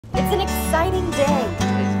It's an exciting day.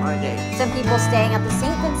 It's my day. Some people staying at the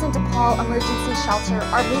St. Vincent de Paul Emergency Shelter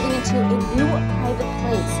are moving into a new private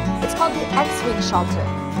place. It's called the XWing shelter,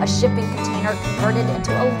 a shipping container converted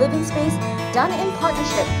into a living space done in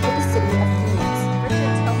partnership with the city of Phoenix.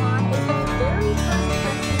 Richard Tohan is the very first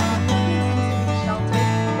person moving into the shelter.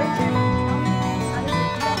 Richard, tell me, how does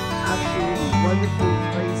it feel? Absolutely wonderful.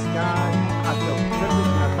 Praise God. I feel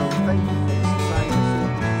privileged and I feel thankful for the society of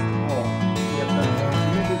St. Vincent de Paul. We have done a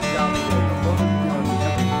tremendous job with above and beyond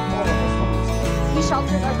helping all of us homeless. These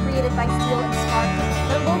shelters are created by Steel and Spark.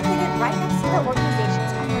 They're located right next to the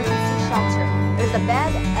organization's emergency shelter. There's a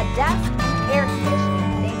bed, a desk, and air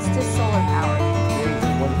conditioning thanks to solar power. Today is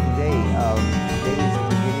a wonderful day. Today is the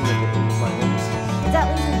beginning of the end of my homelessness. It's at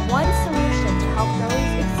least one solution to help those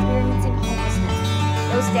experiencing homelessness.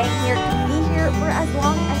 Those staying here can be here for as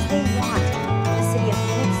long